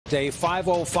Day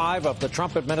 505 of the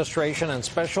Trump administration, and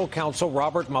special counsel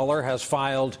Robert Mueller has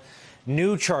filed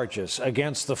new charges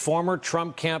against the former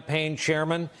Trump campaign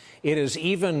chairman. It is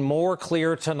even more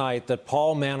clear tonight that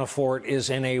Paul Manafort is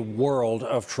in a world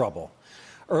of trouble.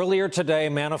 Earlier today,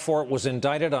 Manafort was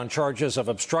indicted on charges of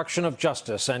obstruction of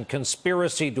justice and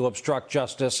conspiracy to obstruct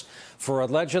justice for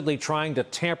allegedly trying to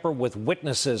tamper with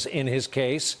witnesses in his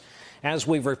case. As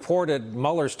we've reported,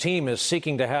 Mueller's team is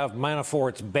seeking to have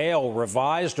Manafort's bail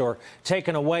revised or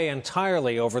taken away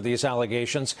entirely over these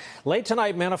allegations. Late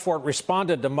tonight, Manafort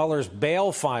responded to Mueller's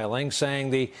bail filing, saying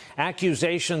the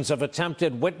accusations of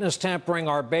attempted witness tampering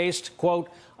are based, quote,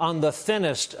 on the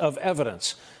thinnest of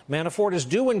evidence. Manafort is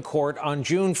due in court on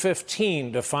June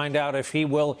 15 to find out if he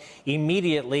will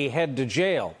immediately head to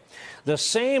jail. The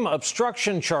same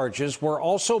obstruction charges were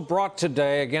also brought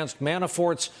today against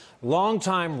Manafort's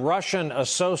longtime Russian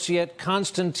associate,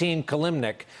 Konstantin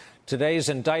Kilimnik. Today's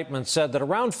indictment said that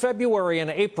around February and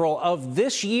April of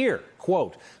this year,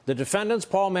 quote, the defendants,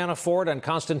 Paul Manafort and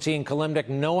Konstantin Kilimnik,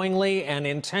 knowingly and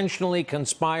intentionally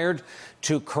conspired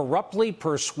to corruptly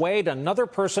persuade another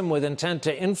person with intent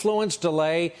to influence,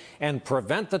 delay, and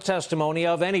prevent the testimony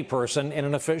of any person in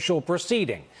an official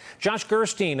proceeding. Josh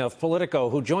Gerstein of Politico,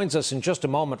 who joins us in just a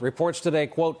moment, reports today,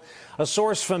 quote, a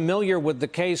source familiar with the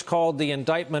case called the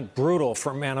indictment brutal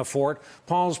for Manafort.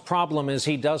 Paul's problem is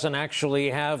he doesn't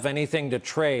actually have anything to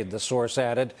trade, the source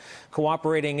added.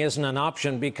 Cooperating isn't an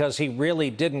option because he really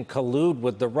didn't collude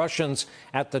with the Russians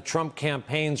at the Trump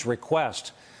campaign's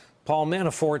request. Paul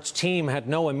Manafort's team had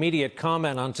no immediate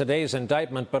comment on today's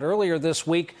indictment, but earlier this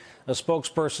week, a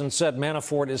spokesperson said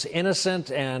Manafort is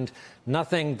innocent and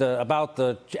nothing about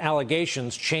the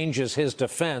allegations changes his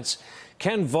defense.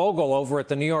 Ken Vogel over at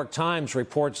the New York Times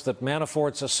reports that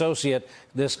Manafort's associate,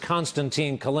 this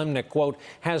Konstantin Kilimnik, quote,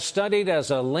 has studied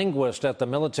as a linguist at the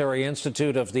Military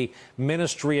Institute of the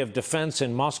Ministry of Defense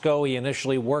in Moscow. He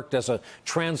initially worked as a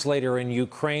translator in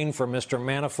Ukraine for Mr.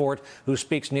 Manafort, who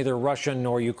speaks neither Russian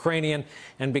nor Ukrainian,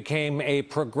 and became a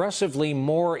progressively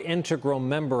more integral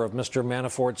member of Mr.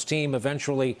 Manafort's team,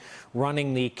 eventually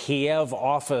running the Kiev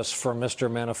office for Mr.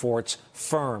 Manafort's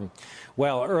firm.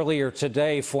 Well, earlier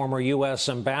today, former U.S.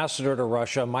 Ambassador to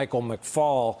Russia, Michael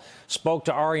McFaul, spoke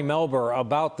to Ari Melber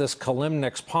about this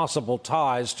Kilimnik's possible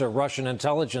ties to Russian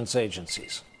intelligence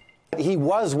agencies. He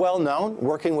was well known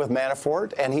working with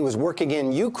Manafort, and he was working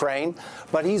in Ukraine,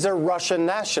 but he's a Russian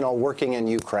national working in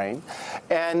Ukraine.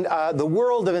 And the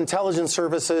world of intelligence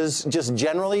services just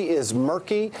generally is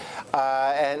murky.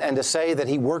 And to say that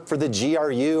he worked for the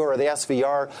GRU or the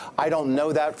SVR, I don't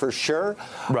know that for sure.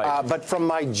 Right. But from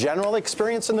my general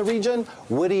experience in the region,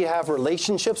 would he have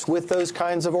relationships with those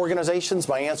kinds of organizations?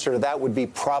 My answer to that would be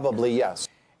probably yes.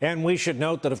 And we should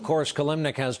note that, of course,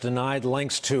 Kilimnik has denied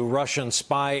links to Russian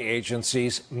spy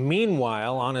agencies.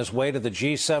 Meanwhile, on his way to the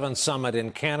G7 summit in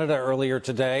Canada earlier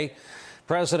today,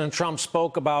 President Trump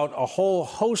spoke about a whole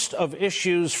host of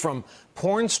issues, from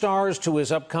porn stars to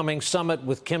his upcoming summit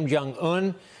with Kim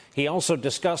Jong-un. He also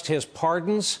discussed his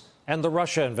pardons and the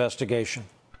Russia investigation.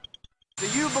 Do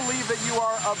you believe that you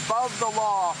are above the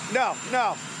law? No,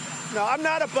 I'm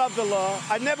not above the law.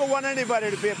 I never want anybody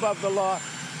to be above the law.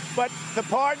 But the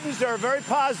pardons are a very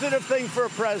positive thing for a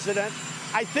president.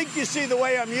 I think you see the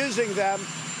way I'm using them.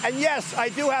 And yes, I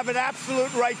do have an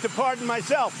absolute right to pardon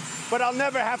myself, but I'll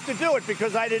never have to do it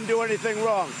because I didn't do anything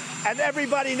wrong. And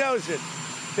everybody knows it.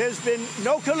 There's been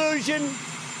no collusion.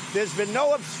 There's been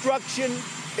no obstruction.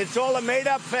 It's all a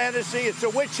made-up fantasy. It's a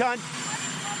witch hunt.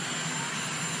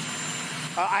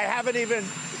 I haven't even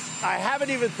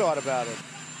thought about it.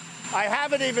 I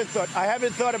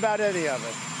haven't thought about any of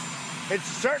it. It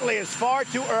certainly is far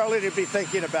too early to be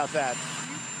thinking about that.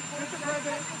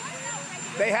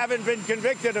 They haven't been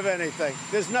convicted of anything.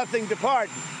 There's nothing to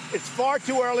pardon. It is far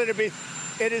too early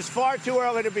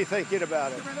to be thinking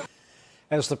about it.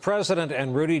 As the president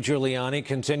and Rudy Giuliani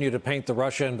continue to paint the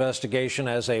Russia investigation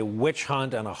as a witch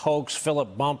hunt and a hoax,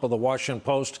 Philip Bump of the Washington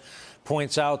Post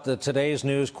points out that today's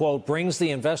news, quote, brings the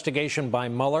investigation by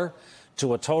Mueller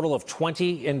to a total of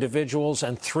 20 individuals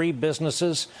and 3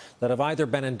 businesses that have either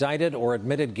been indicted or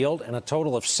admitted guilt, and a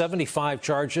total of 75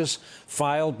 charges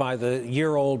filed by the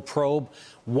year-old probe.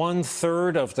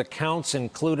 1/3 of the counts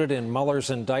included in Mueller's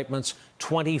indictments,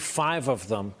 25 of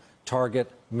them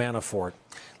target Manafort.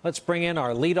 Let's bring in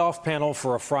our leadoff panel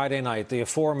for a Friday night. The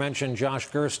aforementioned Josh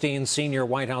Gerstein, senior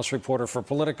White House reporter for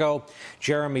Politico,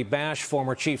 Jeremy Bash,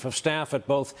 former chief of staff at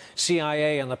both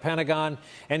CIA and the Pentagon,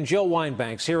 and Jill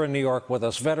Wine-Banks here in New York with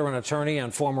us, veteran attorney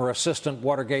and former assistant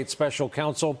Watergate special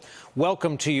counsel.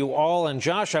 Welcome to you all. And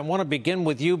Josh, I want to begin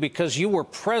with you because you were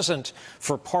present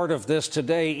for part of this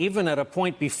today, even at a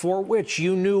point before which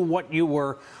you knew what you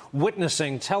were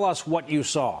witnessing. Tell us what you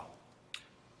saw.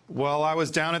 Well, I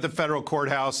was down at the federal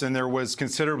courthouse, and there was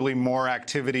considerably more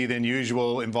activity than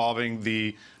usual involving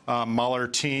the Mueller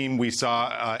team. We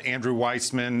saw Andrew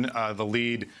Weissman, the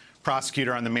lead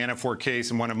prosecutor on the Manafort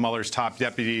case and one of Mueller's top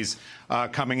deputies,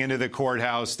 coming into the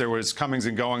courthouse. There was comings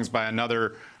and goings by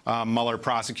another Mueller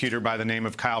prosecutor by the name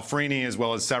of Kyle Freeney, as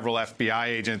well as several FBI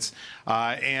agents.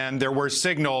 And there were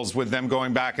signals with them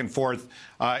going back and forth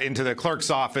into the clerk's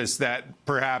office that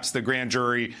perhaps the grand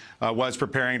jury was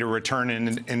preparing to return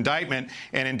an indictment.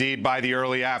 And indeed, by the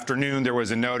early afternoon, there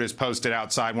was a notice posted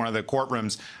outside one of the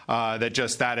courtrooms that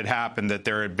just that had happened, that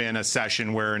there had been a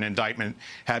session where an indictment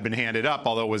had been handed up,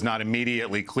 although it was not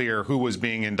immediately clear who was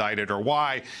being indicted or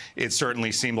why. It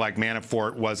certainly seemed like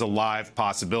Manafort was a live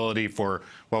possibility for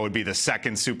what would be the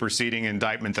second superseding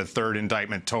indictment, the third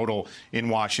indictment total in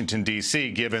Washington,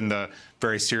 D.C., given the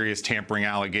very serious tampering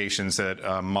allegations that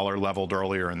Mueller leveled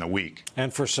earlier in the week.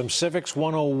 And for some Civics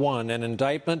 101, an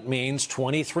indictment means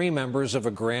 23 members of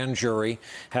a grand jury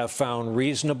have found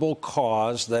reasonable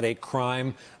cause that a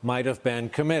crime might have been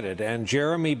committed. And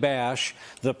Jeremy Bash,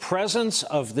 the presence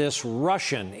of this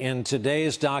Russian in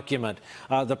today's document,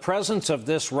 the presence of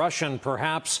this Russian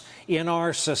perhaps in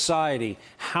our society,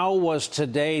 how was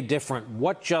today different?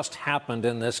 What just happened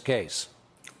in this case?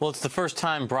 Well, it's the first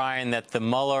time, Brian, that the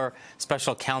Mueller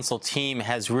special counsel team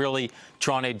has really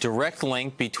drawn a direct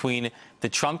link between the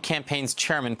Trump campaign's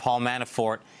chairman, Paul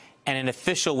Manafort, and an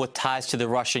official with ties to the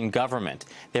Russian government.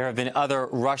 There have been other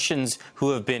Russians who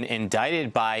have been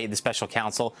indicted by the special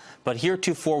counsel, but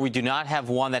heretofore we do not have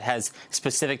one that has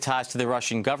specific ties to the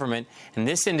Russian government. And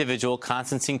this individual,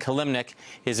 Konstantin Kilimnik,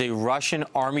 is a Russian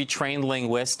army-trained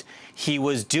linguist. He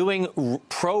was doing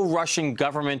pro-Russian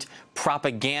government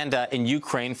propaganda in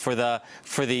Ukraine for the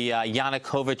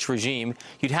Yanukovych regime.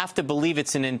 You'd have to believe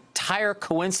it's an entire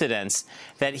coincidence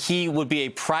that he would be a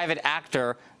private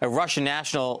actor, a Russian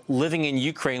national living in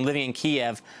Ukraine, living in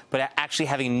Kiev, but actually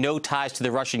having no ties to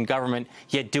the Russian government,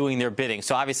 yet doing their bidding.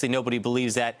 So obviously nobody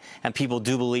believes that, and people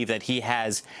do believe that he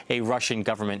has a Russian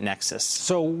government nexus.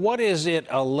 So what is it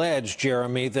alleged,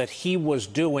 Jeremy, that he was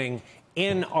doing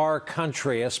in our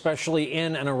country, especially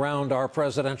in and around our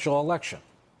presidential election?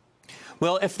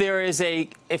 Well, if there is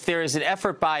an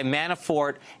effort by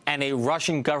Manafort and a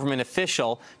Russian government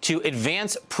official to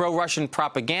advance pro-Russian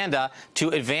propaganda, to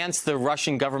advance the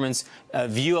Russian government's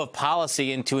view of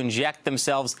policy and to inject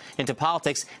themselves into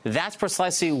politics, that's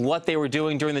precisely what they were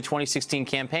doing during the 2016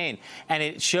 campaign. And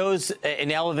it shows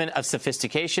an element of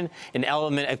sophistication, an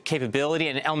element of capability,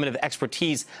 and an element of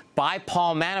expertise by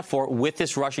Paul Manafort with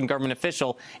this Russian government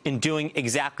official in doing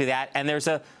exactly that. And there's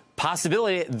a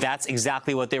possibility that's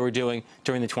exactly what they were doing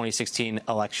during the 2016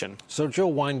 election. So,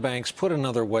 Jill Wine-Banks, put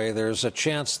another way, there's a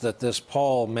chance that this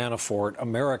Paul Manafort,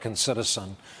 American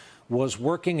citizen, was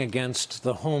working against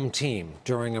the home team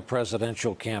during a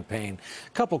presidential campaign.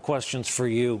 A couple questions for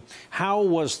you. How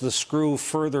was the screw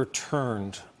further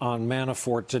turned on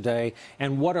Manafort today,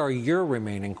 and what are your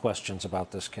remaining questions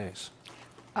about this case?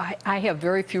 I have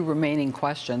very few remaining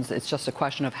questions. It's just a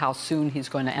question of how soon he's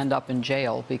going to end up in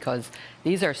jail, because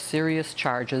these are serious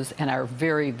charges and are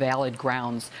very valid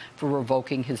grounds for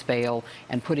revoking his bail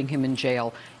and putting him in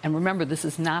jail. And remember, this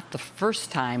is not the first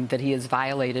time that he has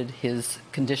violated his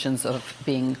conditions of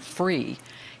being free.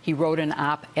 He wrote an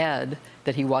op-ed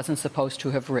that he wasn't supposed to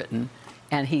have written,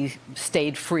 and he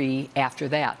stayed free after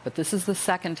that. But this is the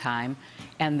second time,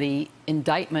 and the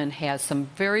indictment has some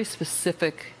very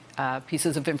specific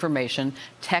pieces of information,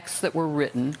 texts that were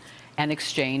written and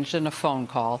exchanged in a phone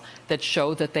call that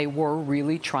show that they were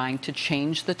really trying to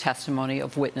change the testimony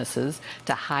of witnesses,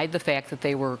 to hide the fact that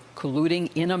they were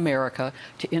colluding in America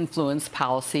to influence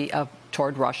policy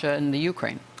toward Russia and the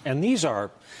Ukraine. And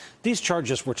these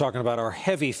charges we're talking about are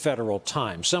heavy federal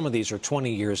time. Some of these are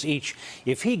 20 years each.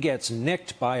 If he gets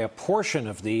nicked by a portion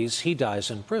of these, he dies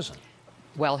in prison.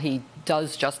 Well, he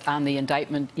does just on the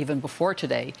indictment even before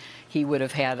today. He would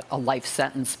have had a life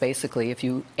sentence, basically, if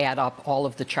you add up all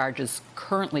of the charges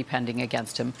currently pending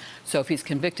against him. So if he's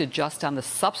convicted just on the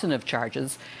substantive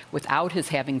charges without his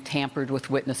having tampered with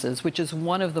witnesses, which is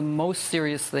one of the most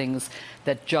serious things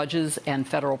that judges and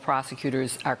federal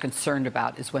prosecutors are concerned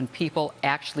about, is when people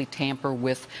actually tamper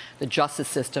with the justice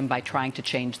system by trying to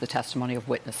change the testimony of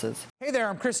witnesses. Hey there,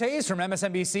 I'm Chris Hayes from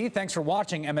MSNBC. Thanks for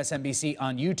watching MSNBC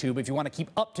on YouTube. If you want to keep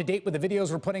up to date with the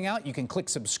videos we're putting out, you can click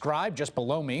subscribe just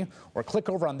below me or click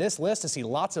over on this list to see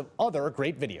lots of other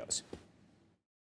great videos.